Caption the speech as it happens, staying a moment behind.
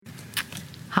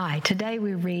Hi, today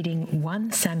we're reading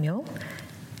 1 Samuel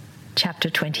chapter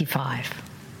 25,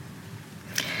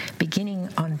 beginning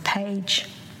on page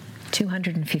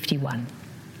 251.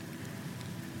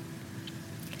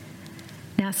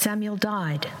 Now Samuel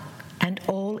died, and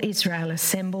all Israel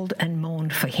assembled and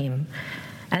mourned for him,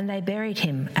 and they buried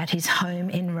him at his home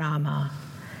in Ramah.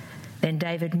 Then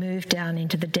David moved down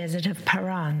into the desert of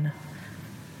Paran.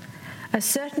 A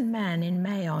certain man in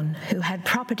Maon, who had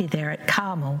property there at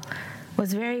Carmel,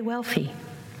 was very wealthy.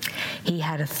 He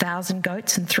had 1,000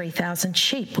 goats and 3,000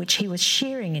 sheep, which he was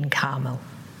shearing in Carmel.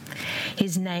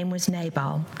 His name was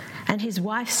Nabal, and his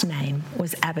wife's name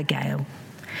was Abigail.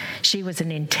 She was an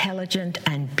intelligent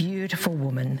and beautiful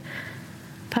woman,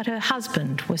 but her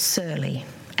husband was surly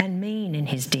and mean in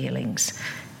his dealings.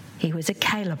 He was a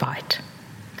Calebite.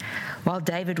 While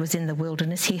David was in the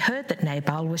wilderness, he heard that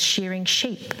Nabal was shearing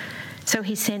sheep. So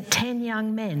he sent 10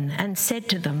 young men and said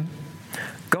to them,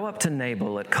 "Go up to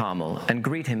Nabal at Carmel and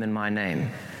greet him in my name.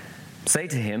 Say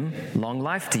to him, 'Long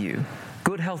life to you,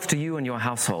 good health to you and your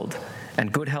household,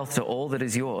 and good health to all that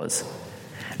is yours.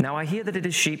 Now I hear that it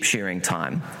is sheep shearing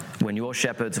time. When your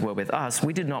shepherds were with us,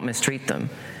 we did not mistreat them,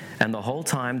 and the whole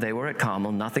time they were at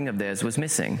Carmel, nothing of theirs was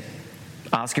missing.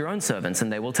 Ask your own servants,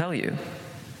 and they will tell you.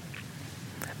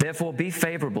 Therefore be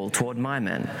favorable toward my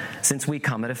men, since we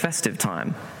come at a festive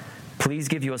time. Please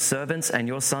give your servants and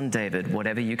your son David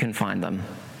whatever you can find them.'"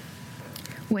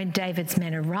 When David's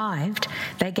men arrived,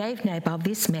 they gave Nabal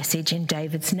this message in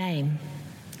David's name.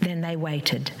 Then they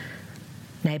waited.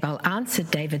 Nabal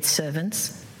answered David's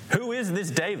servants, "Who is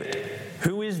this David?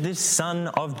 Who is this son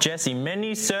of Jesse?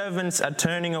 Many servants are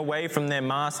turning away from their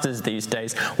masters these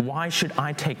days. Why should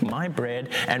I take my bread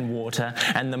and water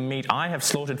and the meat I have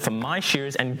slaughtered for my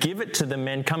shearers and give it to the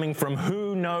men coming from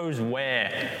who knows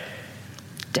where?"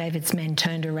 David's men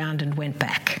turned around and went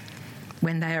back.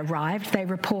 When they arrived, they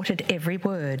reported every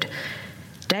word.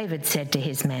 David said to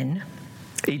his men,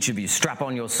 "Each of you strap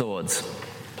on your swords."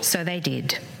 So they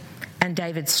did, and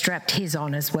David strapped his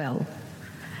on as well.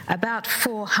 About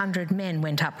 400 men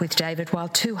went up with David, while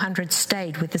 200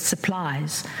 stayed with the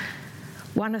supplies.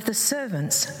 One of the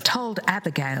servants told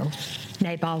Abigail,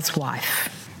 Nabal's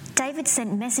wife, "David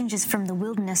sent messengers from the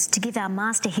wilderness to give our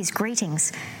master his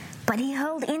greetings, but he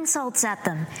hurled insults at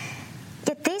them.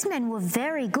 Yet these men were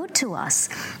very good to us.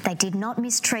 They did not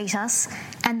mistreat us,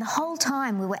 and the whole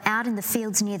time we were out in the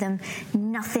fields near them,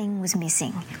 nothing was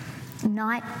missing.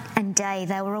 Night and day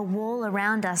they were a wall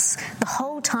around us the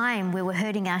whole time we were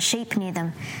herding our sheep near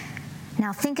them.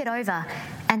 Now think it over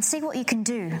and see what you can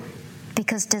do,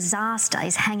 because disaster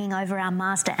is hanging over our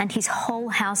master and his whole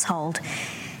household.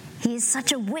 He is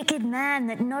such a wicked man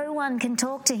that no one can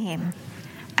talk to him."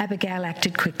 Abigail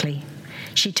acted quickly.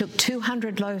 She took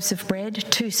 200 loaves of bread,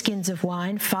 2 skins of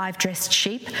wine, 5 dressed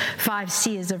sheep, 5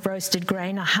 seahs of roasted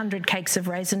grain, 100 cakes of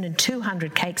raisin, and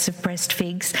 200 cakes of pressed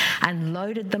figs, and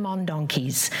loaded them on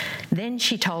donkeys. Then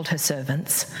she told her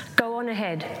servants, "Go on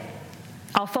ahead.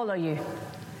 I'll follow you."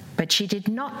 But she did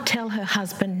not tell her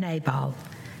husband Nabal.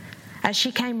 As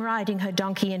she came riding her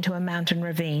donkey into a mountain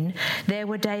ravine, there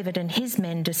were David and his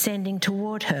men descending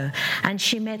toward her, and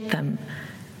she met them.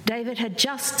 David had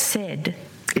just said,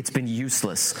 "It's been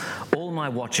useless, all my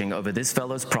watching over this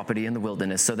fellow's property in the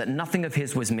wilderness, so that nothing of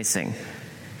his was missing.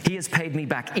 He has paid me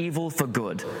back evil for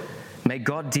good. May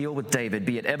God deal with David,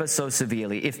 be it ever so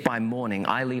severely, if by morning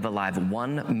I leave alive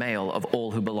one male of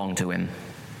all who belong to him."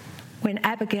 When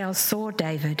Abigail saw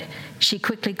David, she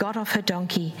quickly got off her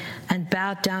donkey and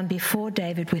bowed down before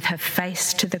David with her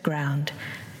face to the ground.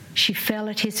 She fell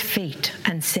at his feet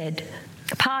and said,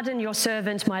 "Pardon your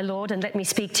servant, my lord, and let me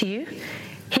speak to you.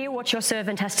 Hear what your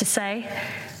servant has to say.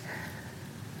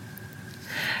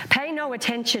 Pay no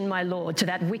attention, my lord, to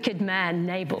that wicked man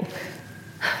Nabal.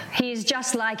 He is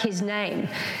just like his name.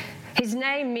 His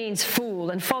name means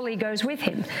fool, and folly goes with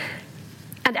him.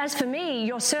 And as for me,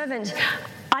 your servant,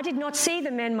 I did not see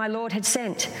the men my lord had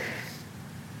sent.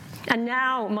 And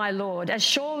now, my lord, as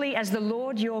surely as the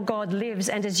Lord your God lives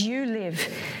and as you live,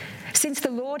 since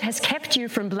the Lord has kept you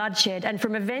from bloodshed and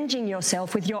from avenging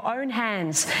yourself with your own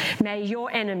hands, may your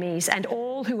enemies and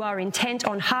all who are intent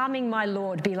on harming my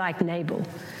lord be like Nabal.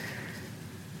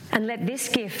 And let this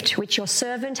gift which your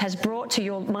servant has brought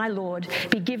to my lord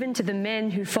be given to the men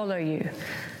who follow you.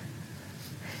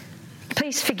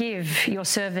 Please forgive your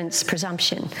servant's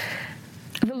presumption.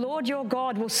 The Lord your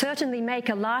God will certainly make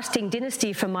a lasting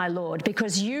dynasty for my lord,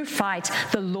 because you fight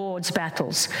the Lord's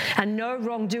battles, and no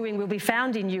wrongdoing will be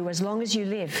found in you as long as you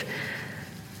live.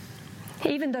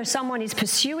 Even though someone is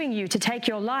pursuing you to take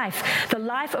your life, the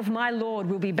life of my lord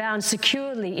will be bound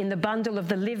securely in the bundle of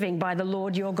the living by the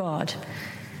Lord your God.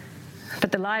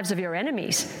 But the lives of your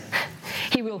enemies,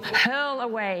 He will hurl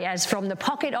away as from the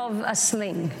pocket of a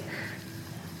sling.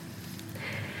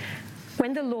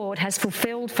 When the Lord has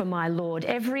fulfilled for my Lord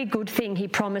every good thing he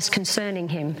promised concerning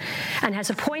him, and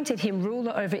has appointed him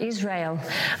ruler over Israel,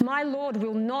 my Lord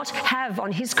will not have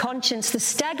on his conscience the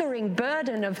staggering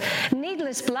burden of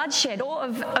needless bloodshed or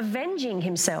of avenging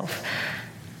himself.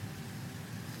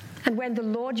 And when the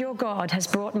Lord your God has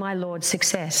brought my Lord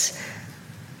success,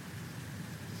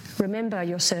 remember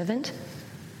your servant."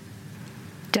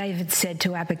 David said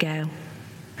to Abigail,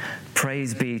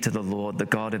 "Praise be to the Lord, the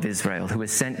God of Israel, who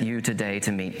has sent you today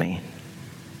to meet me.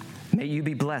 May you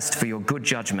be blessed for your good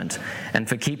judgment and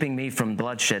for keeping me from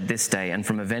bloodshed this day and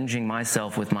from avenging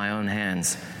myself with my own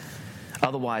hands.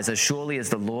 Otherwise, as surely as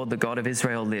the Lord, the God of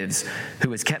Israel lives,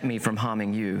 who has kept me from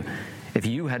harming you, if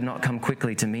you had not come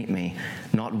quickly to meet me,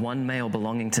 not one male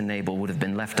belonging to Nabal would have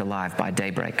been left alive by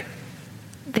daybreak."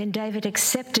 Then David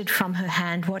accepted from her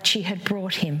hand what she had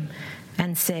brought him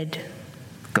and said,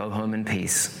 "Go home in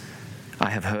peace. I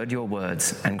have heard your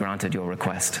words and granted your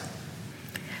request."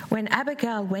 When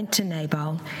Abigail went to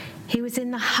Nabal, he was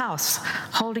in the house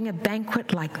holding a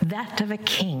banquet like that of a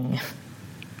king.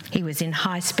 He was in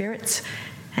high spirits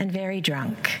and very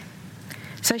drunk.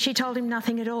 So she told him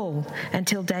nothing at all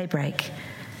until daybreak.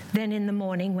 Then in the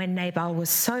morning, when Nabal was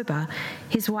sober,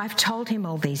 his wife told him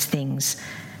all these things,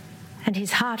 and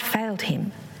his heart failed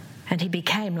him, and he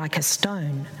became like a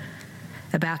stone.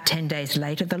 About 10 days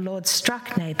later, the Lord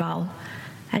struck Nabal,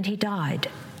 and he died.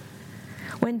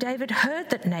 When David heard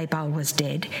that Nabal was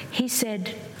dead, he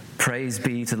said, "Praise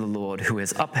be to the Lord, who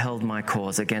has upheld my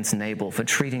cause against Nabal for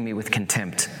treating me with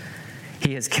contempt.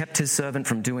 He has kept his servant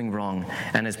from doing wrong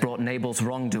and has brought Nabal's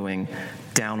wrongdoing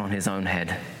down on his own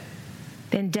head."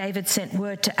 Then David sent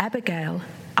word to Abigail,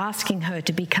 asking her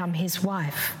to become his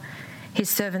wife. His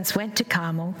servants went to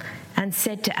Carmel and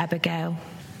said to Abigail,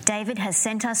 "David has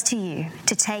sent us to you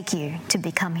to take you to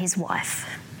become his wife."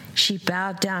 She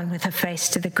bowed down with her face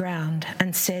to the ground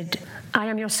and said, "I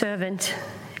am your servant,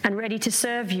 and ready to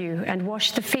serve you and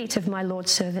wash the feet of my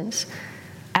Lord's servants."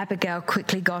 Abigail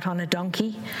quickly got on a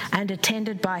donkey and,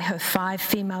 attended by her 5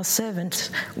 female servants,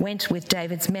 went with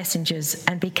David's messengers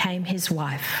and became his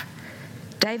wife.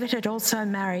 David had also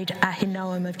married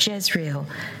Ahinoam of Jezreel,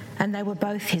 and they were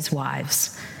both his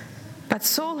wives. But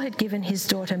Saul had given his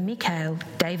daughter Michal,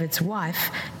 David's wife,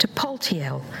 to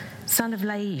Paltiel, son of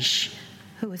Laish,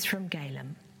 who was from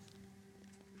Galem.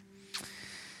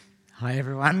 Hi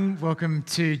everyone, welcome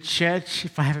to church.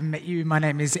 If I haven't met you, my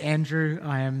name is Andrew.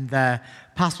 I am the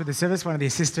pastor of the service, one of the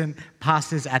assistant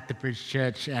pastors at the Bridge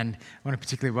Church, and I want to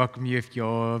particularly welcome you if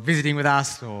you're visiting with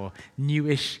us or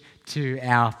newish to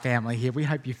our family here. We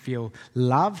hope you feel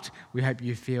loved, we hope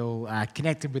you feel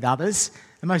connected with others,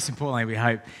 and most importantly, we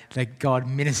hope that God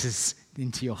ministers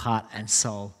into your heart and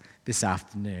soul this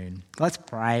afternoon. Let's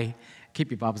pray. Keep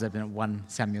your Bibles open at 1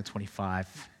 Samuel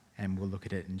 25, and we'll look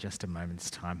at it in just a moment's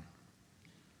time.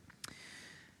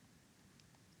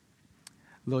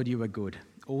 Lord, you are good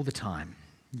all the time.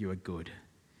 You are good.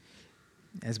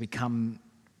 As we come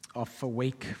off a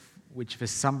week, which for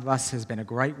some of us has been a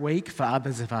great week, for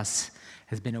others of us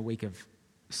has been a week of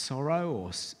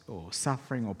sorrow or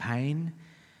suffering or pain,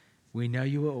 we know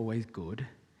you are always good,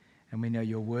 and we know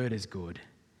your word is good.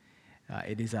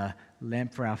 It is a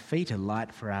lamp for our feet, a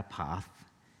light for our path,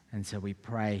 and so we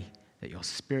pray that your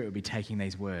Spirit will be taking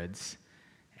these words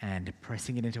and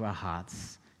pressing it into our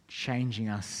hearts, changing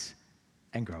us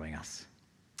and growing us.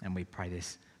 And we pray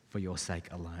this for your sake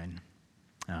alone.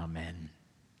 Amen.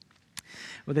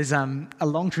 Well, there's a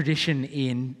long tradition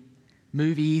in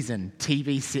movies and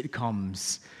TV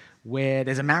sitcoms where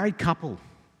there's a married couple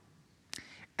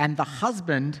and the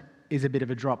husband is a bit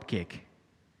of a dropkick.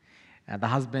 The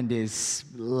husband is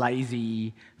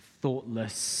lazy,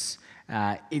 thoughtless,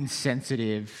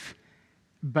 insensitive,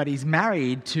 but he's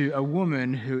married to a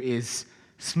woman who is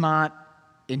smart,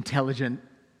 intelligent,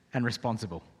 and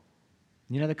responsible.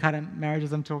 You know the kind of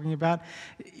marriages I'm talking about?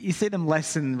 You see them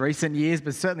less in recent years,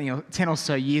 but certainly 10 or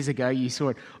so years ago, you saw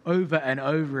it over and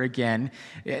over again.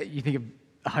 You think of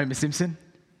Homer Simpson.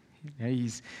 You know,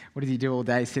 what does he do all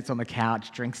day? He sits on the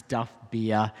couch, drinks Duff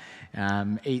beer,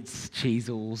 eats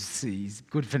Cheezels. He's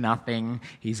good for nothing.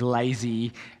 He's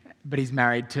lazy, but he's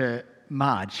married to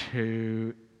Marge,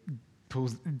 who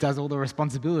does all the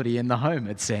responsibility in the home,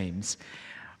 it seems.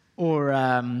 Or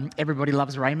Everybody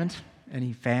Loves Raymond.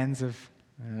 Any fans of?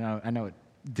 I know it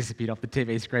disappeared off the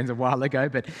TV screens a while ago,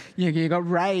 but you got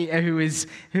Ray, who is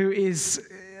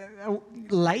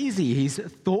lazy. He's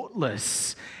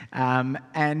thoughtless,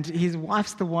 and his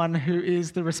wife's the one who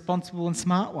is the responsible and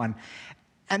smart one.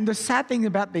 And the sad thing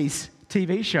about these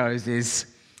TV shows is,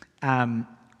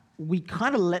 we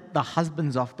kind of let the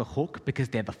husbands off the hook because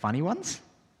they're the funny ones.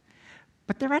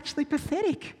 But they're actually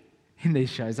pathetic in these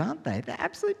shows, aren't they? They're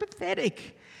absolutely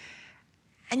pathetic.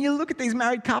 And you look at these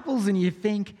married couples and you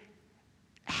think,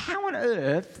 how on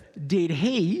earth did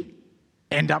he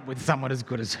end up with someone as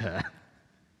good as her?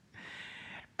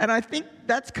 And I think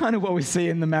that's kind of what we see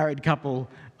in the married couple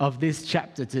of this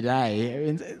chapter today.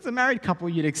 It's a married couple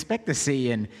you'd expect to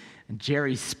see in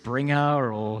Jerry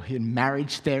Springer or in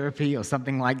marriage therapy or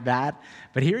something like that.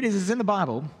 But here it is, it's in the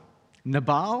Bible,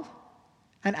 Nabal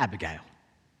and Abigail.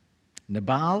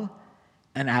 Nabal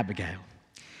and Abigail.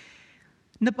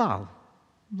 Nabal.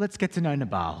 Let's get to know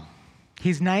Nabal.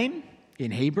 His name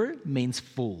in Hebrew means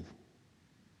fool.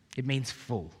 It means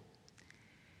fool.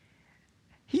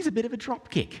 He's a bit of a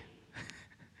dropkick.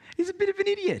 He's a bit of an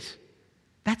idiot.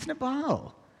 That's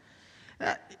Nabal.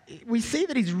 We see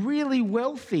that he's really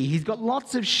wealthy. He's got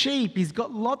lots of sheep. He's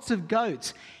got lots of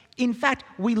goats. In fact,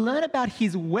 we learn about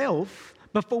his wealth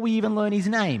before we even learn his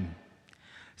name.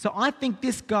 So I think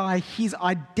this guy, his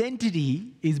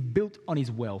identity is built on his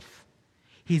wealth.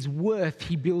 His worth,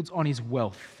 he builds on his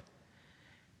wealth.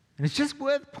 And it's just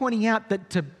worth pointing out that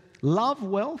to love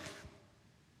wealth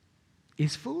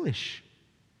is foolish.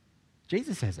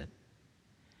 Jesus says it.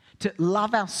 To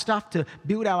love our stuff, to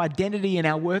build our identity and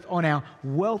our worth on our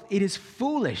wealth, it is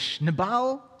foolish.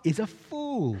 Nabal is a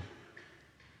fool.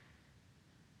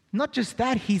 Not just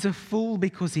that, he's a fool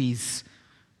because he's,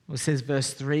 well, it says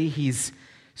verse 3, he's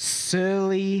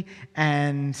surly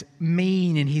and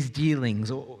mean in his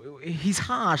dealings. He's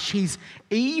harsh, he's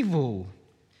evil.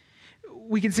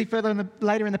 We can see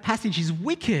later in the passage, he's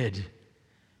wicked.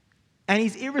 And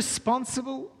he's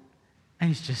irresponsible and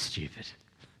he's just stupid.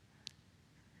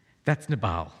 That's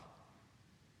Nabal,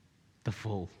 the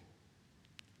fool.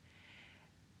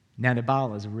 Now,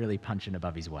 Nabal is really punching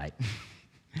above his weight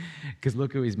because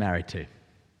look who he's married to,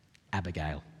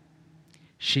 Abigail.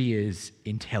 She is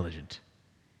intelligent.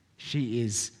 She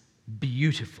is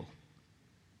beautiful.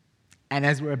 And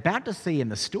as we're about to see in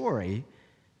the story,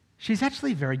 she's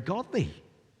actually very godly.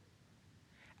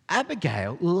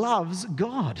 Abigail loves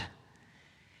God.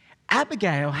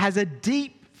 Abigail has a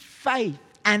deep faith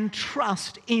and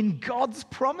trust in God's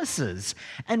promises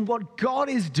and what God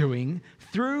is doing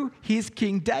through his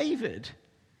King David.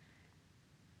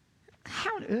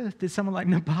 How on earth did someone like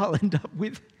Nabal end up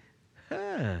with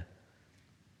her?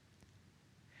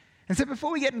 And so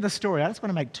before we get into the story, I just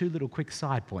want to make two little quick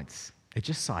side points. They're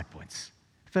just side points.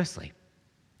 Firstly,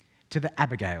 to the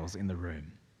Abigails in the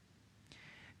room.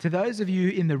 To those of you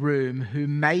in the room who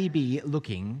may be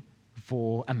looking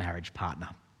for a marriage partner,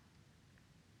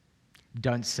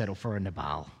 don't settle for a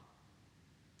Nabal.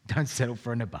 Don't settle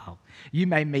for a Nabal. You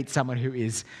may meet someone who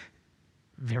is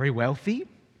very wealthy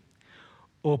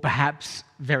or perhaps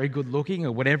very good looking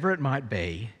or whatever it might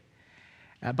be.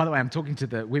 By the way, I'm talking to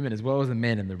the women as well as the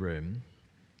men in the room.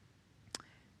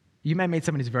 You may meet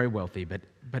someone who's very wealthy, but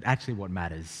actually what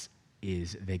matters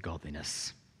is their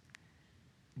godliness.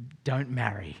 Don't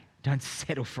marry. Don't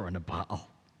settle for a Nabal.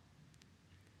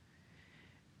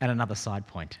 And another side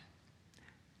point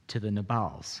to the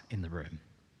Nabals in the room.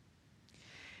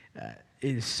 It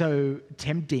is so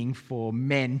tempting for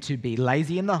men to be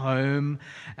lazy in the home,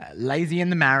 lazy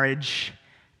in the marriage,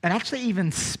 and actually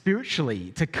even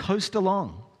spiritually to coast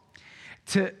along,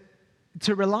 to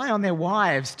rely on their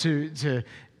wives to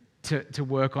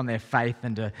work on their faith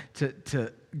and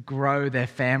to grow their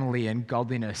family and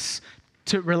godliness,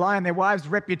 to rely on their wife's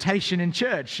reputation in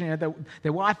church. You know,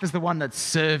 their wife is the one that's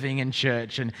serving in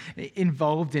church and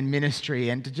involved in ministry,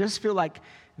 and to just feel like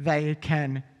they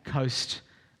can coast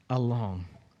along.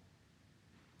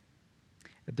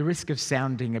 At the risk of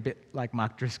sounding a bit like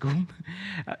Mark Driscoll,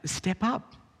 step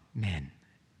up, men.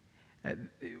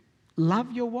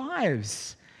 Love your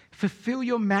wives. Fulfill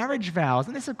your marriage vows.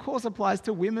 And this, of course, applies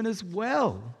to women as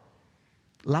well.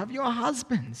 Love your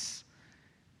husbands.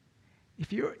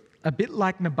 If you're a bit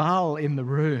like Nabal in the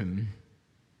room,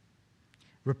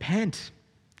 repent.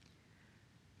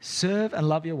 Serve and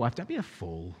love your wife. Don't be a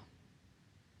fool.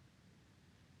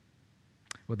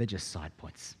 Well, they're just side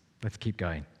points. Let's keep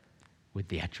going with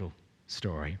the actual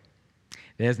story.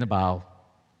 There's Nabal,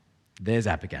 there's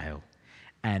Abigail,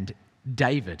 and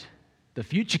David, the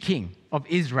future king of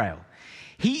Israel.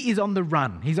 He is on the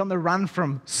run. He's on the run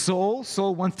from Saul.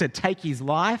 Saul wants to take his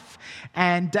life.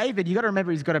 And David, you've got to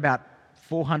remember, he's got about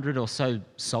 400 or so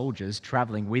soldiers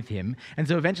traveling with him. And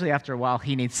so eventually, after a while,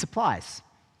 he needs supplies,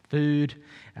 food,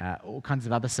 all kinds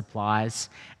of other supplies.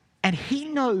 And he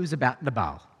knows about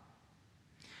Nabal.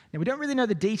 Now, we don't really know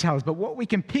the details, but what we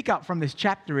can pick up from this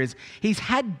chapter is he's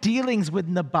had dealings with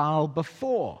Nabal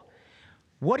before.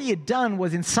 What he had done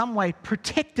was in some way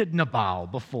protected Nabal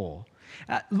before,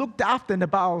 looked after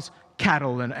Nabal's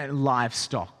cattle and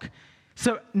livestock.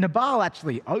 So Nabal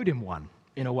actually owed him one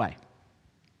in a way.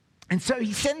 And so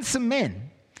he sends some men,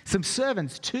 some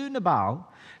servants to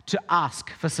Nabal to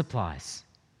ask for supplies.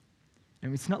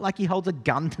 And it's not like he holds a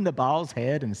gun to Nabal's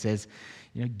head and says,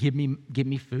 give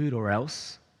me food or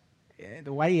else.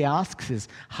 The way he asks is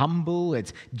humble,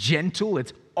 it's gentle,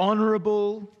 it's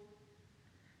honorable.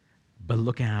 But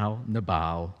look how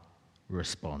Nabal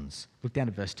responds. Look down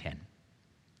at verse 10.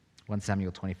 1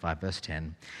 Samuel 25, verse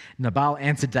 10. Nabal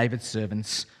answered David's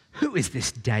servants, "Who is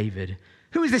this David?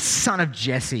 Who is this son of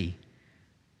Jesse?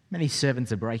 Many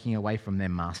servants are breaking away from their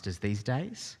masters these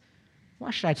days.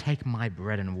 Why should I take my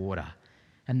bread and water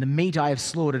and the meat I have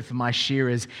slaughtered for my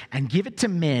shearers and give it to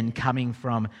men coming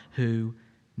from who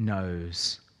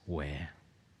knows where?"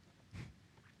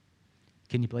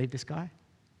 Can you believe this guy?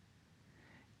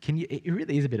 It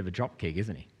really is a bit of a dropkick,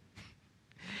 isn't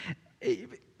he?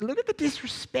 Look at the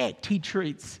disrespect he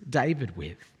treats David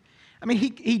with. I mean,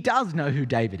 he does know who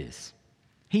David is.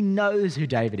 He knows who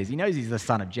David is. He knows he's the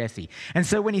son of Jesse. And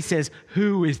so when he says,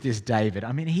 "Who is this David?"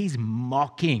 I mean, he's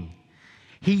mocking.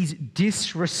 He's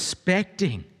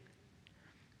disrespecting.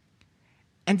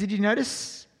 And did you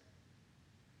notice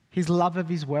his love of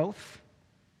his wealth?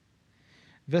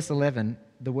 Verse 11,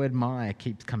 the word "my"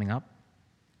 keeps coming up.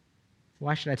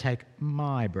 Why should I take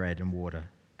my bread and water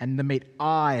and the meat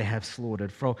I have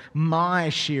slaughtered for my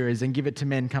shearers and give it to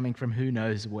men coming from who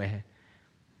knows where?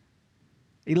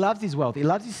 He loves his wealth. He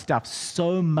loves his stuff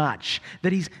so much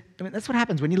that that's what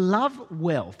happens when you love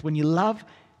wealth, when you love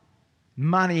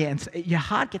money, and your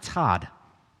heart gets hard.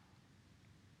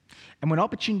 And when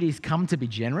opportunities come to be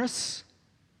generous,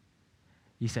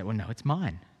 you say, "Well, no, it's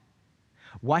mine.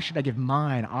 Why should I give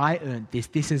mine? I earned this.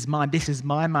 This is mine. This is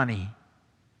my money."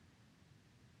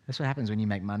 That's what happens when you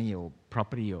make money or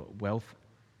property or wealth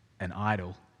an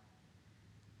idol.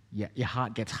 Your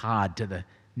heart gets hard to the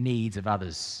needs of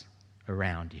others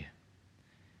around you.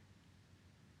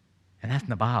 And that's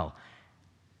Nabal.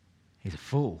 He's a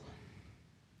fool.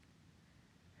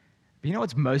 But you know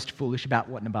what's most foolish about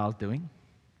what Nabal's doing?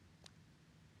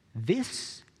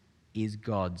 This is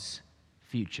God's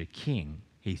future king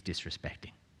he's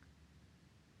disrespecting.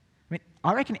 I mean,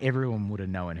 I reckon everyone would have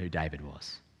known who David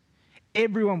was.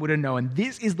 Everyone would have known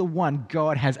this is the one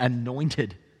God has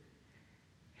anointed.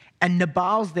 And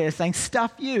Nabal's there saying,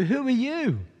 "Stuff you, who are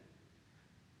you?"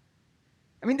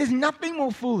 I mean, there's nothing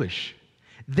more foolish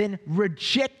than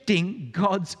rejecting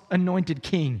God's anointed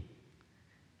king.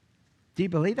 Do you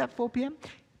believe that, 4 p.m?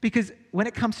 Because when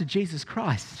it comes to Jesus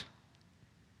Christ,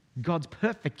 God's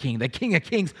perfect king, the King of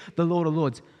Kings, the Lord of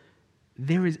Lords,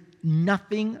 there is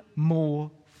nothing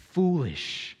more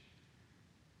foolish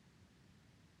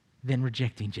than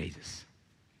rejecting Jesus.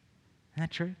 Isn't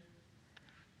that true?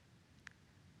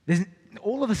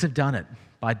 All of us have done it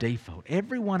by default.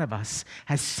 Every one of us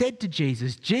has said to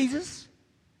Jesus, "Jesus,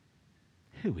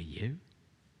 who are you?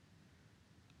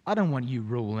 I don't want you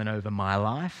ruling over my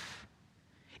life.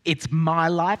 It's my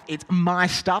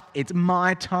stuff, it's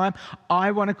my time.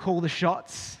 I want to call the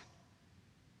shots."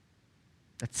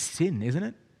 That's sin, isn't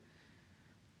it?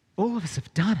 All of us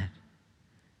have done it.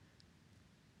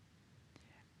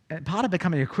 And part of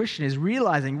becoming a Christian is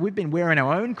realizing we've been wearing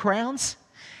our own crowns.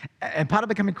 And part of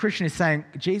becoming a Christian is saying,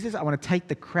 "Jesus, I want to take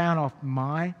the crown off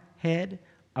my head.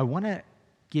 I want to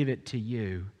give it to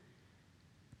you,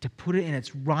 to put it in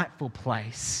its rightful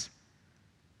place.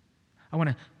 I want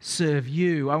to serve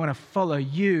you. I want to follow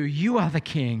you. You are the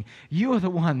king. You are the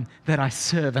one that I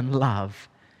serve and love."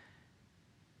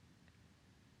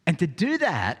 And to do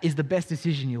that is the best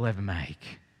decision you'll ever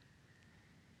make.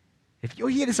 If you're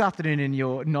here this afternoon and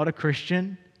you're not a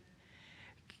Christian,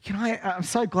 I'm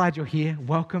so glad you're here.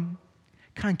 Welcome.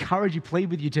 Can I encourage you, plead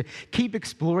with you to keep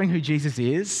exploring who Jesus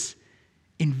is,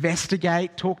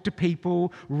 investigate, talk to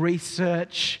people,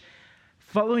 research.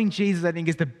 Following Jesus, I think,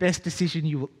 is the best decision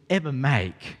you will ever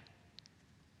make.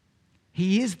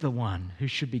 He is the one who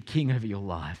should be king over your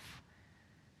life.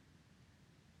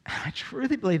 I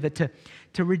truly believe that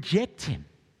to reject him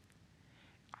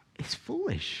is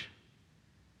foolish.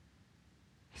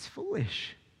 It's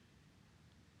foolish.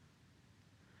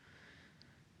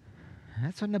 And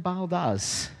that's what Nabal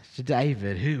does to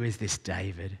David. Who is this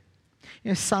David?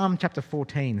 Psalm chapter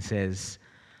 14 says,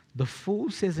 "The fool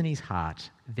says in his heart,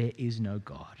 there is no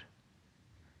God."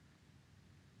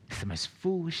 It's the most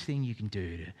foolish thing you can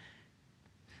do,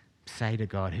 to say to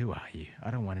God, "Who are you?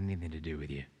 I don't want anything to do with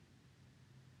you."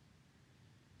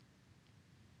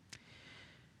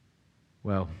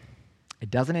 Well,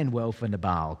 it doesn't end well for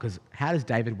Nabal, because how does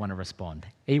David want to respond?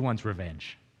 He wants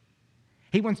revenge.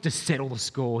 He wants to settle the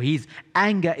score. His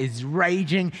anger is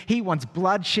raging. He wants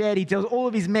bloodshed. He tells all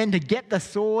of his men to get the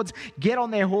swords, get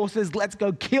on their horses, let's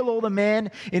go kill all the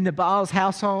men in Nabal's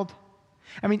household.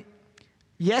 I mean,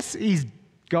 yes, he's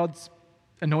God's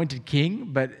anointed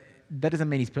king, but that doesn't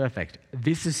mean he's perfect.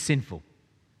 This is sinful.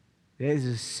 This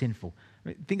is sinful. I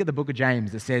mean, think of the book of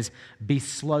James that says, be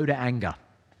slow to anger.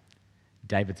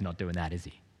 David's not doing that, is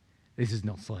he? This is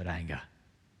not slow to anger.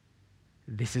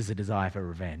 This is a desire for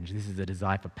revenge. This is a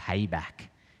desire for payback.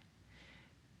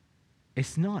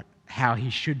 It's not how he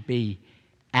should be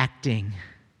acting.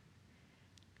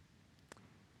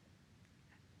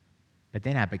 But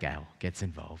then Abigail gets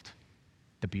involved.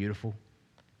 The beautiful,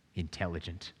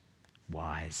 intelligent,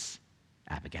 wise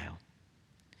Abigail.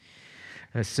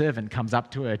 Her servant comes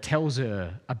up to her, tells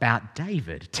her about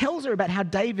David, tells her about how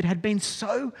David had been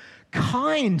so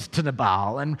kind to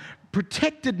Nabal and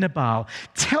protected Nabal,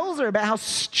 tells her about how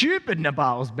stupid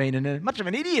Nabal's been and how much of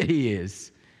an idiot he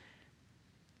is.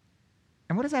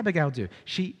 And what does Abigail do?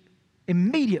 She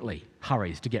immediately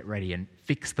hurries to get ready and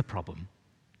fix the problem,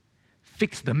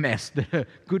 fix the mess that her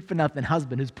good-for-nothing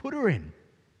husband has put her in.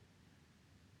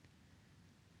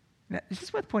 Now, it's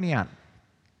just worth pointing out,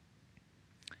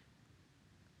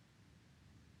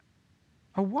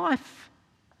 a wife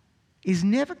is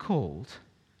never called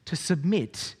to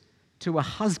submit to a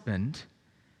husband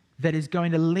that is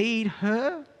going to lead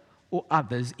her or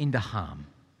others into harm.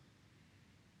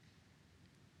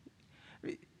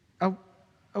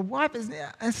 A wife is,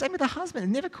 and same with a husband,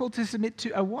 is never called to submit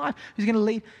to a wife who's going to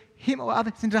lead him or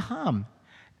others into harm.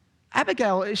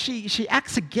 Abigail, she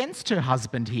acts against her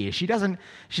husband here. She doesn't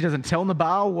tell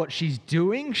Nabal what she's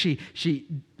doing. She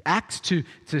acts to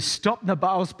stop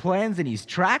Nabal's plans in his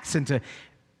tracks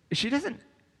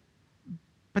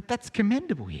but that's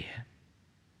commendable here.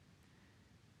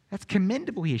 That's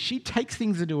commendable here. She takes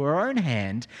things into her own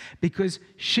hand because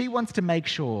she wants to make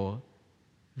sure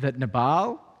that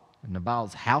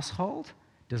Nabal's household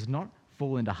does not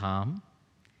fall into harm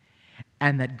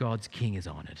and that God's king is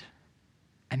honored.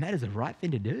 And that is the right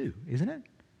thing to do, isn't it?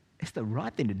 It's the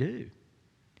right thing to do.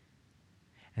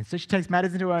 And so she takes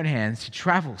matters into her own hands. She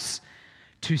travels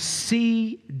to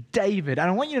see David. And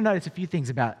I want you to notice a few things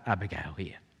about Abigail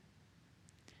here.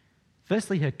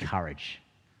 Firstly, her courage.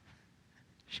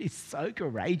 She's so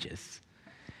courageous.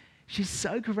 She's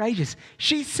so courageous.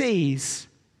 She sees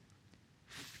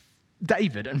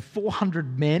David and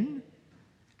 400 men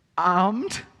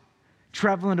armed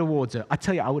traveling towards her. I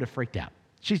tell you, I would have freaked out.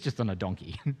 She's just on a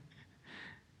donkey.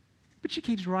 But she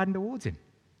keeps riding towards him.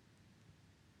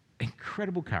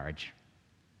 Incredible courage.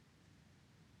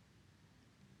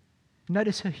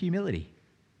 Notice her humility.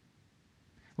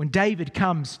 When David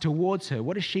comes towards her,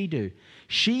 what does she do?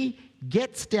 She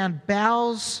gets down,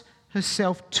 bows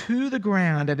herself to the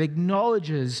ground and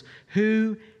acknowledges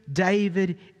who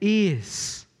David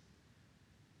is.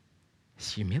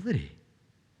 It's humility.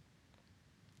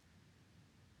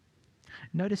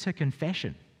 Notice her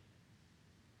confession.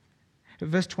 In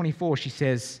verse 24, she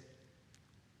says,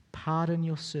 "Pardon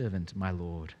your servant, my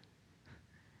Lord."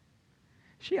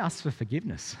 She asks for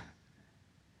forgiveness.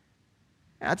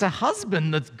 Now, it's a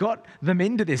husband that's got them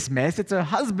into this mess. It's her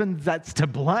husband that's to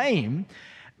blame.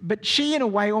 But she, in a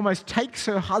way, almost takes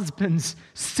her husband's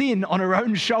sin on her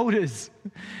own shoulders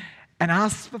and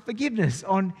asks for forgiveness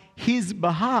on his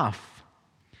behalf.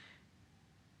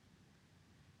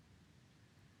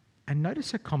 And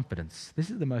notice her confidence. This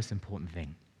is the most important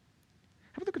thing.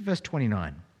 Have a look at verse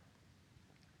 29.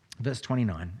 Verse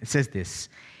 29, it says this,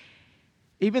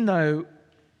 this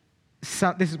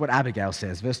is what Abigail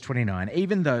says, verse 29,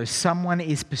 "Even though someone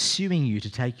is pursuing you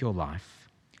to take your life,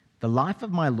 the life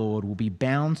of my Lord will be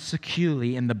bound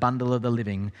securely in the bundle of the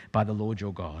living by the Lord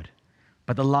your God.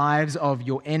 But the lives of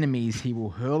your enemies he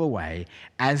will hurl away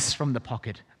as from the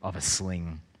pocket of a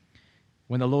sling.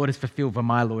 When the Lord has fulfilled for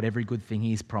my Lord every good thing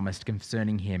he has promised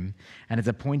concerning him and has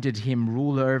appointed him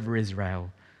ruler over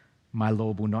Israel, my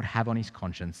Lord will not have on his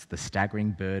conscience the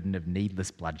staggering burden of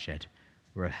needless bloodshed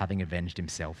or of having avenged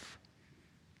himself.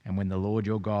 And when the Lord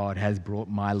your God has brought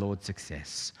my Lord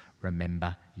success,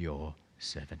 remember your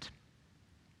servant."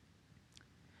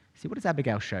 See, what does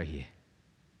Abigail show here?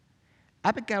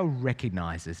 Abigail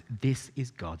recognizes this is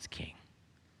God's king.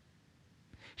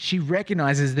 She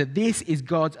recognizes that this is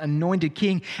God's anointed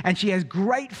king, and she has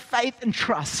great faith and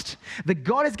trust that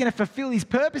God is going to fulfill his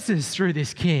purposes through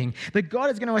this king, that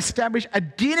God is going to establish a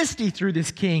dynasty through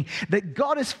this king, that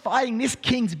God is fighting this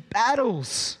king's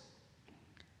battles.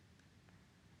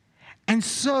 And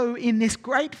so, in this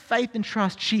great faith and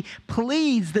trust, she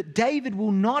pleads that David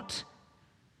will not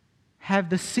have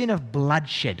the sin of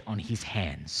bloodshed on his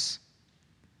hands.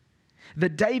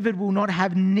 that David will not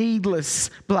have needless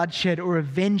bloodshed or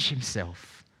avenge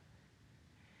himself.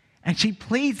 And she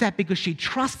pleads that because she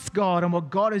trusts God and what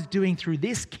God is doing through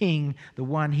this king, the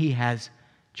one he has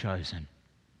chosen.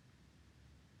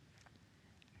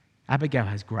 Abigail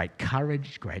has great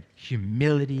courage, great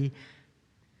humility,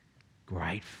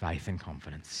 great faith and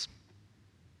confidence.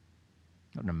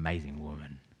 What an amazing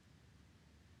woman.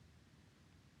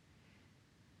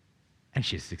 And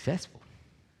she's successful.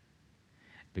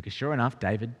 Because sure enough,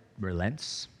 David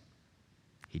relents.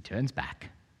 He turns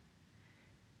back.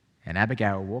 And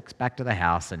Abigail walks back to the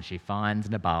house and she finds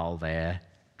Nabal there,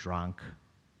 drunk,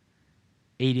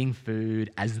 eating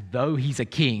food as though he's a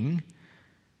king,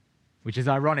 which is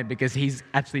ironic because he's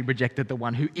actually rejected the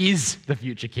one who is the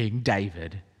future king,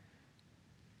 David.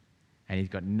 And he's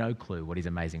got no clue what his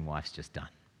amazing wife's just done.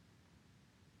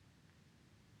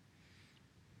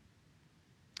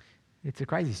 It's a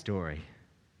crazy story.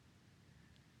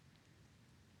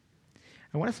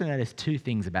 I want us to notice two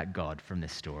things about God from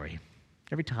this story.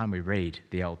 Every time we read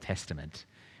the Old Testament,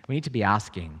 we need to be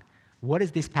asking, what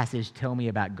does this passage tell me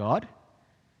about God?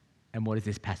 And what does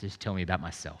this passage tell me about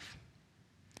myself?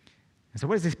 And so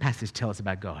what does this passage tell us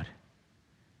about God?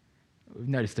 We've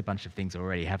noticed a bunch of things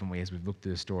already, haven't we, as we've looked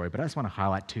through the story, but I just want to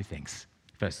highlight two things.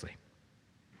 Firstly,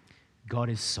 God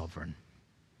is sovereign.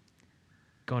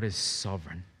 God is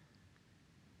sovereign.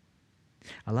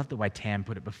 I love the way Tam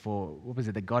put it before. What was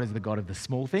it? That God is the God of the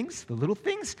small things, the little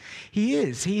things? He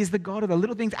is. He is the God of the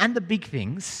little things and the big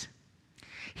things.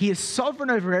 He is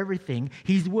sovereign over everything.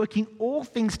 He's working all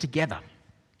things together.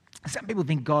 Some people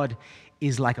think God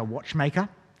is like a watchmaker.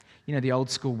 You know, the old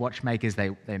school watchmakers,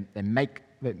 they make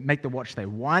the watch, they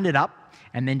wind it up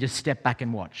and then just step back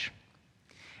and watch.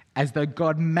 As though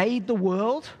God made the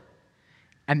world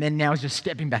and then now is just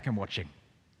stepping back and watching.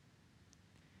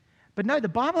 But no, the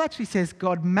Bible actually says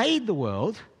God made the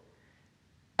world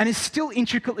and is still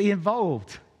intricately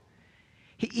involved.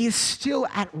 He is still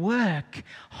at work,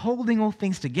 holding all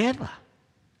things together.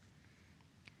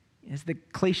 It's the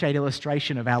cliched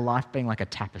illustration of our life being like a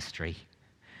tapestry,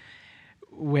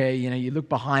 where, you know, you look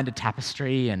behind a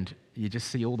tapestry and you just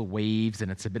see all the weaves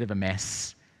and it's a bit of a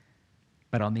mess.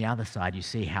 But on the other side, you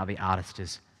see how the artist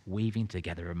is weaving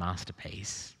together a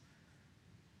masterpiece.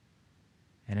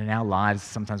 And in our lives,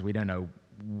 sometimes we don't know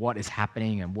what is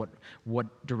happening and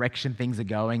what direction things are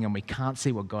going, and we can't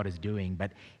see what God is doing,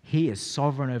 but He is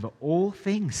sovereign over all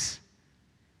things.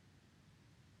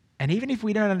 And even if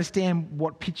we don't understand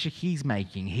what picture He's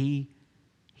making, He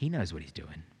knows what He's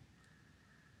doing.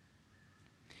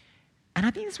 And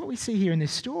I think that's what we see here in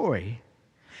this story.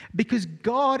 Because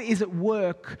God is at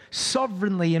work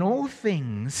sovereignly in all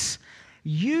things,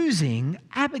 using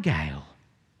Abigail.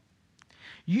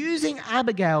 Using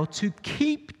Abigail to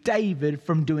keep David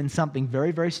from doing something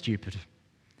very, very stupid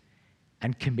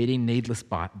and committing needless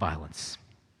violence.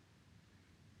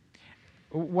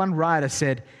 One writer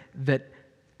said that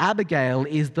Abigail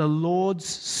is the Lord's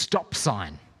stop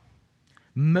sign,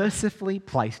 mercifully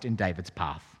placed in David's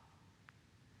path.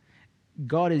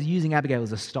 God is using Abigail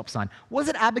as a stop sign. Was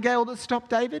it Abigail that stopped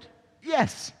David?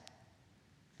 Yes.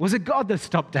 Was it God that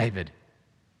stopped David?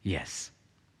 Yes.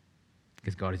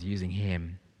 Because God is using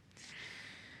him.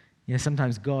 You know,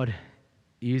 sometimes God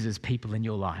uses people in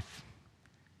your life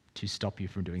to stop you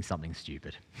from doing something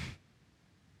stupid.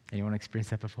 Anyone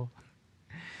experienced that before?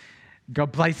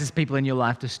 God places people in your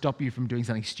life to stop you from doing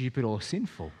something stupid or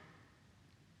sinful.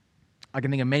 I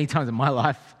can think of many times in my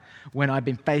life when I've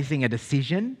been facing a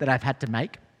decision that I've had to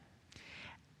make,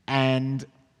 and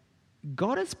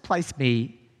God has placed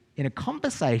me in a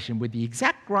conversation with the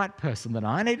exact right person that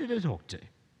I needed to talk to,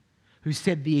 who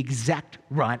said the exact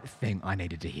right thing I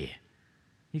needed to hear.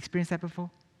 You experienced that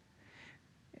before?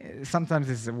 Sometimes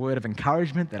it's a word of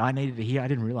encouragement that I needed to hear, I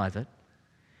didn't realize it,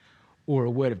 or a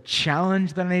word of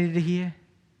challenge that I needed to hear.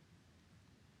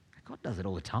 God does it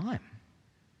all the time.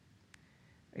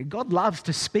 God loves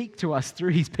to speak to us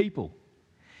through His people.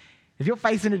 If you're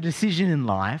facing a decision in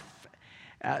life,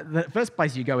 the first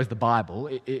place you go is the Bible.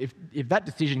 If that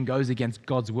decision goes against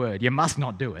God's word, you must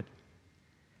not do it.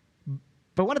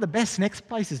 But one of the best next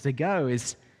places to go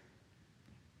is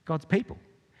God's people.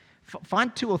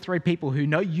 Find 2 or 3 people who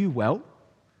know you well,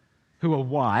 who are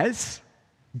wise,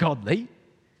 godly,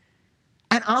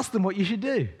 and ask them what you should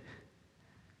do.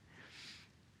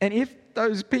 And if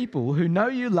those people who know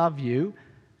you, love you,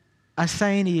 are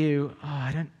saying to you, "Oh,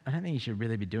 I don't think you should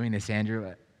really be doing this,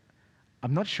 Andrew.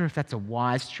 I'm not sure if that's a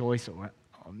wise choice, or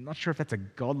I'm not sure if that's a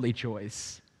godly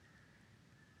choice."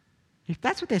 If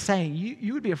that's what they're saying,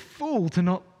 you would be a fool to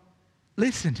not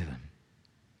listen to them.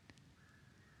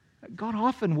 God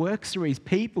often works through His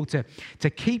people to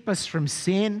keep us from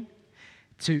sin,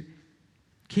 to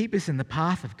keep us in the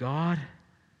path of God.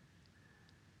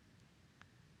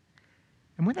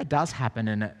 And when that does happen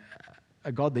and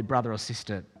a godly brother or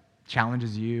sister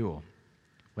challenges you or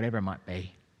whatever it might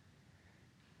be,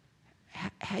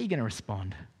 how are you going to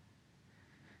respond?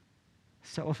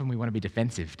 So often we want to be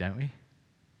defensive, don't we?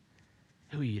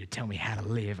 Who are you to tell me how to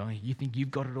live? I mean, you think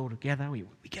you've got it all together? We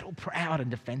get all proud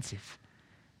and defensive.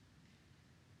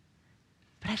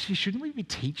 But actually, shouldn't we be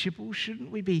teachable? Shouldn't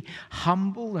we be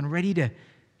humble and ready to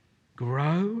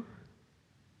grow?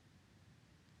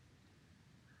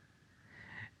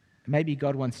 Maybe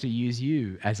God wants to use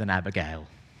you as an Abigail.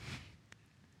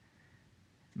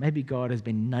 Maybe God has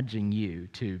been nudging you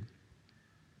to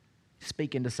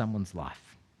speak into someone's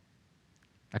life,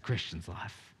 a Christian's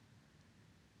life.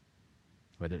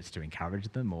 Whether it's to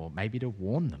encourage them or maybe to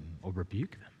warn them or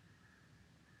rebuke them.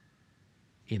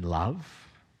 In love,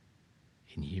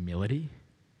 in humility,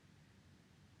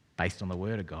 based on the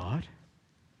Word of God.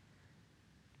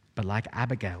 But like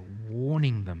Abigail,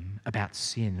 warning them about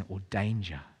sin or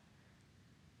danger.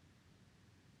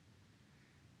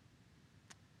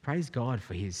 Praise God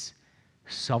for his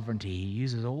sovereignty. He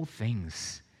uses all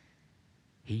things.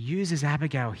 He uses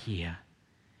Abigail here.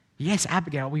 Yes,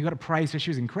 Abigail, we've got to praise her. She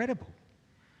was incredible.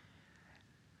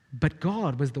 But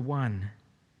God was the one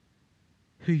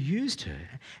who used her.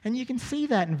 And you can see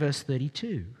that in verse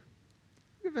 32.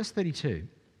 Look at verse 32.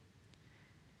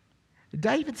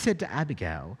 David said to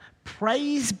Abigail,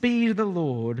 "Praise be to the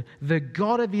Lord, the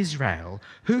God of Israel,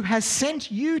 who has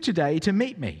sent you today to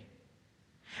meet me.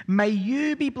 May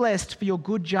you be blessed for your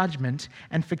good judgment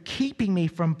and for keeping me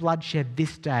from bloodshed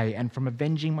this day and from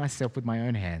avenging myself with my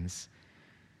own hands.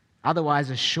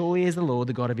 Otherwise, as surely as the Lord,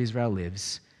 the God of Israel,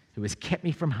 lives, who has kept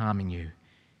me from harming you,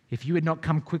 if you had not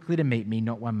come quickly to meet me,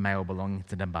 not one male belonging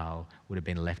to Nabal would have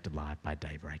been left alive by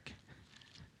daybreak."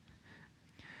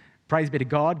 Praise be to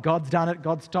God. God's done it.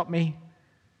 God stopped me.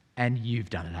 And you've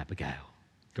done it, Abigail.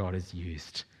 God has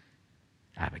used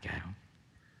Abigail.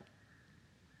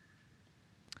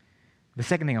 The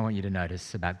second thing I want you to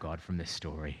notice about God from this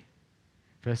story,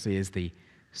 firstly, is the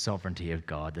sovereignty of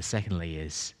God. The secondly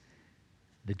is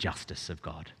the justice of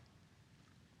God.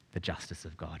 The justice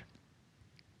of God.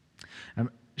 I'm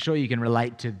sure you can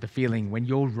relate to the feeling when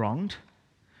you're wronged,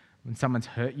 when someone's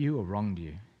hurt you or wronged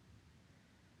you.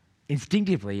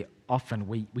 Instinctively, often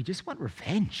we just want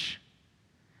revenge.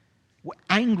 We're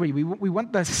angry. We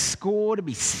want the score to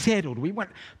be settled. We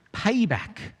want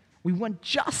payback. We want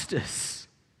justice.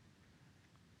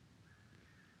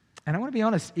 And I want to be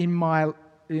honest, in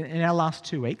the last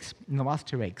 2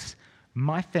 weeks,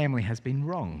 my family has been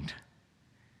wronged.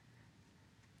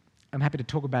 I'm happy to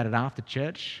talk about it after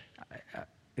church.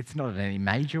 It's not in any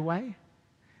major way,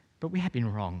 but we have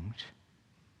been wronged.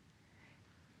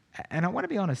 And I want to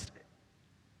be honest,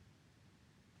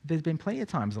 there's been plenty of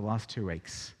times the last 2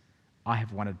 weeks I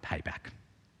have wanted payback,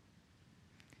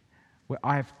 where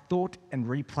I have thought and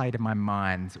replayed in my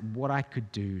mind what I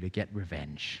could do to get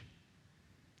revenge,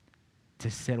 to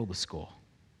settle the score.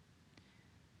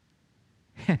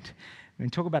 And when we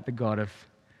talk about the God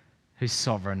who's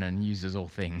sovereign and uses all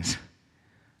things,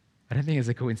 I don't think it's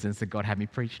a coincidence that God had me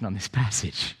preaching on this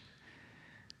passage.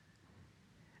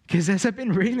 Because as I've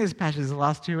been reading this passage the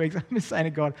last 2 weeks, I've been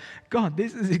saying to God,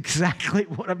 this is exactly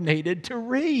what I've needed to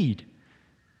read.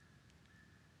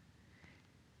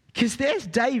 Because there's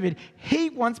David, he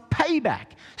wants payback.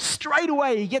 Straight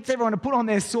away, he gets everyone to put on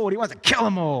their sword. He wants to kill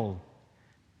them all.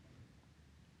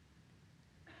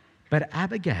 But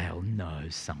Abigail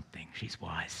knows something. She's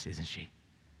wise, isn't she?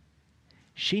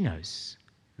 She knows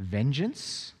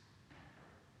vengeance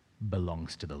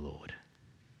belongs to the Lord.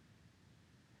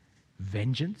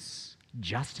 Vengeance,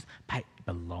 justice,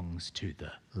 belongs to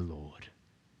the Lord.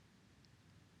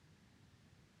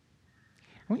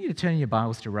 I want you to turn your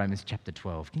Bibles to Romans chapter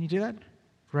 12. Can you do that?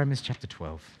 Romans chapter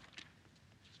 12.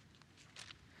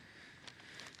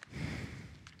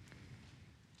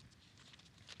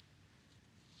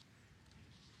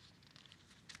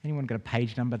 Anyone got a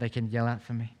page number they can yell out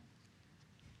for me?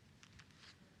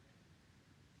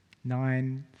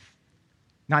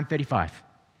 935.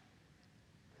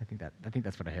 I think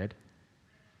that's what I heard.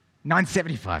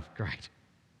 975. Great.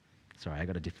 Sorry, I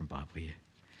got a different Bible here.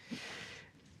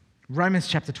 Romans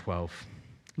chapter 12.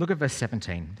 Look at verse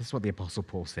 17. This is what the Apostle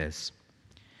Paul says.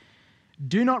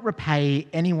 "Do not repay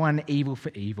anyone evil for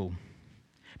evil.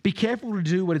 Be careful to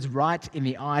do what is right in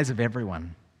the eyes of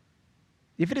everyone.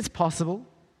 If it is possible,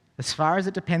 as far as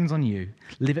it depends on you,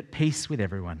 live at peace with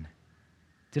everyone.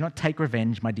 Do not take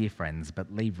revenge, my dear friends,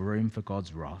 but leave room for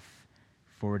God's wrath.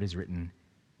 For it is written,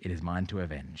 'It is mine to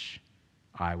avenge.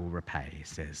 I will repay,'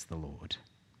 says the Lord."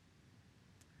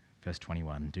 Verse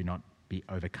 21, do not be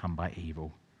overcome by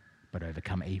evil, but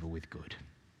overcome evil with good.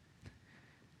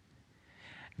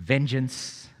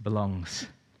 Vengeance belongs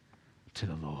to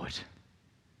the Lord.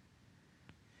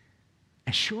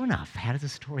 And sure enough, how does the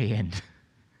story end?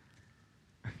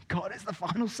 God has the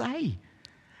final say.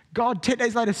 God 10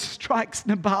 days later strikes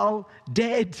Nabal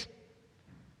dead.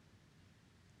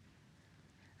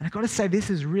 And I've got to say, this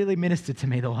has really ministered to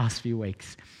me the last few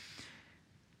weeks.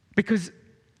 Because,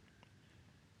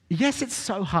 yes, it's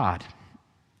so hard.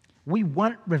 We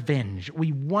want revenge.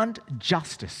 We want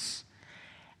justice.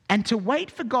 And to wait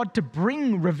for God to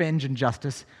bring revenge and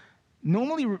justice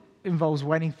normally involves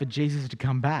waiting for Jesus to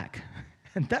come back.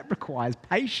 And that requires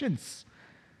patience.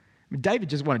 I mean, David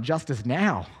just wanted justice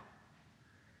now.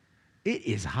 It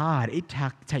is hard. It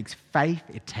takes faith.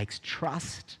 It takes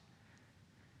trust.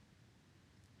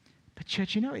 But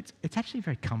church, you know, it's actually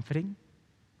very comforting.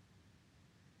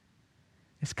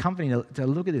 It's comforting to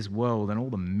look at this world and all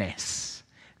the mess,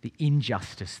 the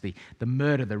injustice, the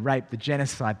murder, the rape, the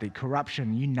genocide, the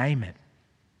corruption, you name it,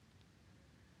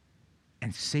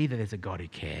 and see that there's a God who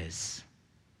cares,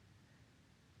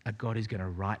 a God who's going to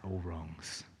right all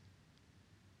wrongs.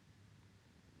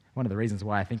 One of the reasons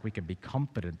why I think we can be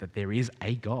confident that there is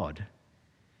a God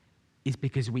is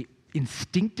because we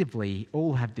instinctively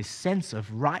all have this sense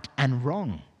of right and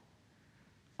wrong,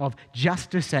 of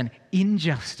justice and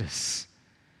injustice.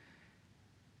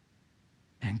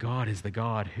 And God is the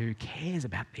God who cares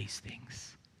about these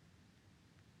things.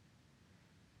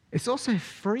 It's also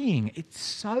freeing. It's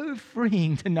so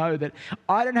freeing to know that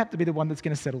I don't have to be the one that's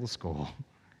going to settle the score.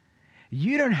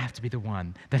 You don't have to be the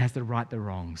one that has to right the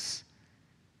wrongs.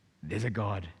 There's a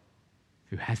God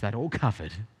who has that all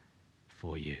covered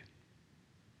for you.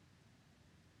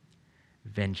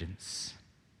 Vengeance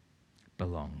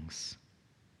belongs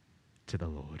to the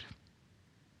Lord.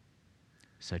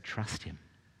 So trust him.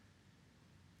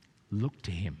 Look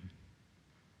to him.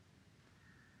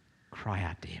 Cry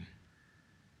out to him.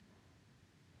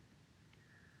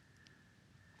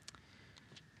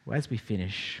 Well, as we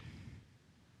finish,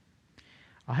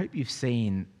 I hope you've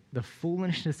seen the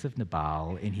foolishness of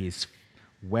Nabal in his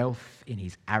wealth, in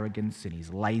his arrogance, in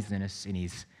his laziness, in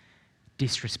his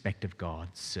disrespect of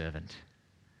God's servant.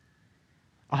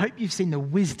 I hope you've seen the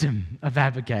wisdom of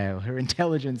Abigail, her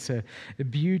intelligence, her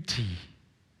beauty,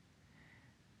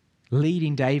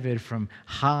 leading David from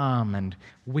harm and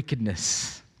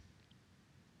wickedness.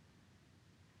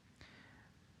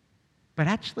 But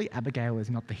actually, Abigail is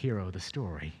not the hero of the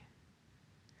story,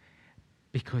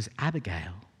 because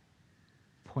Abigail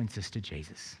points us to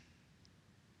Jesus.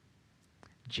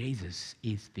 Jesus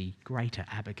is the greater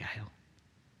Abigail.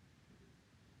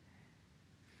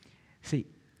 See,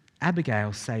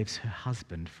 Abigail saves her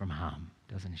husband from harm,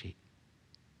 doesn't she?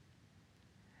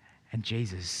 And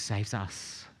Jesus saves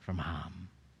us from harm,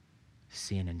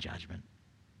 sin and judgment.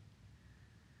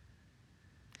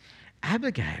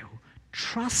 Abigail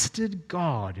trusted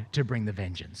God to bring the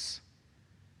vengeance.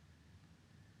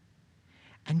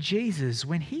 And Jesus,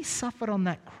 when he suffered on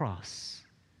that cross,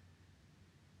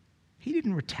 he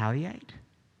didn't retaliate.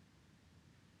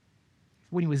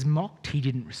 When he was mocked, he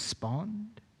didn't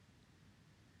respond.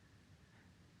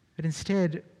 But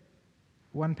instead,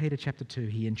 1 Peter chapter 2,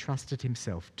 he entrusted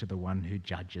himself to the one who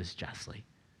judges justly.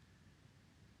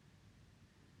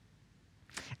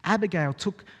 Abigail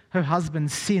took her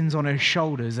husband's sins on her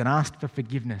shoulders and asked for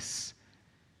forgiveness.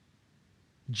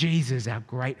 Jesus, our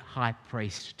great high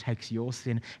priest, takes your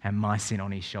sin and my sin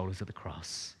on his shoulders at the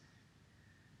cross.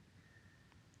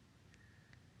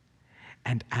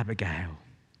 And Abigail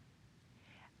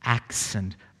acts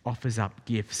and offers up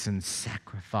gifts and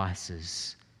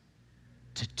sacrifices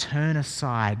to turn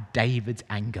aside David's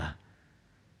anger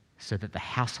so that the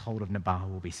household of Nabal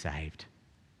will be saved.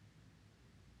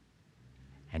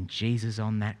 And Jesus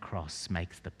on that cross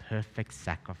makes the perfect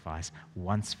sacrifice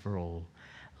once for all,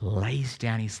 lays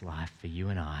down his life for you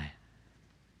and I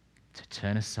to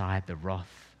turn aside the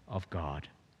wrath of God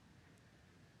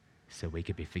so we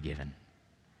could be forgiven.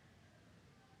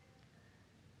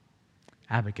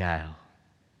 Abigail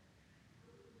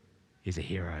is a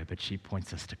hero, but she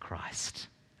points us to Christ,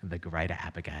 the greater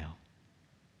Abigail.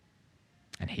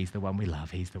 And he's the one we love.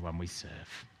 He's the one we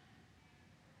serve.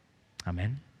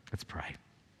 Amen. Let's pray.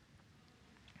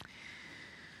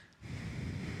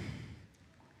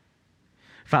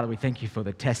 Father, we thank you for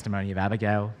the testimony of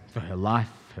Abigail, for her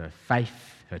life, her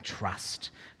faith, her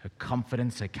trust, her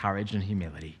confidence, her courage and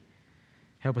humility.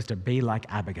 Help us to be like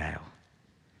Abigail.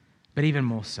 But even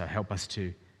more so, help us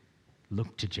to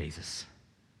look to Jesus.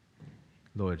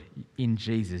 Lord, in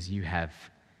Jesus you have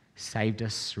saved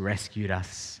us, rescued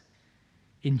us.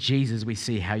 In Jesus, we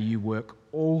see how you work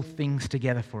all things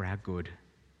together for our good.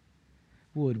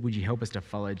 Lord, would you help us to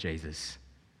follow Jesus?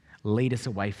 Lead us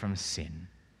away from sin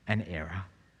and error.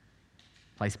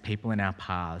 Place people in our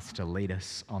paths to lead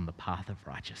us on the path of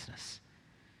righteousness.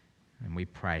 And we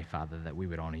pray, Father, that we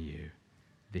would honour you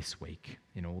this week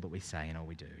in all that we say and all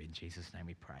we do. In Jesus' name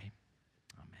we pray.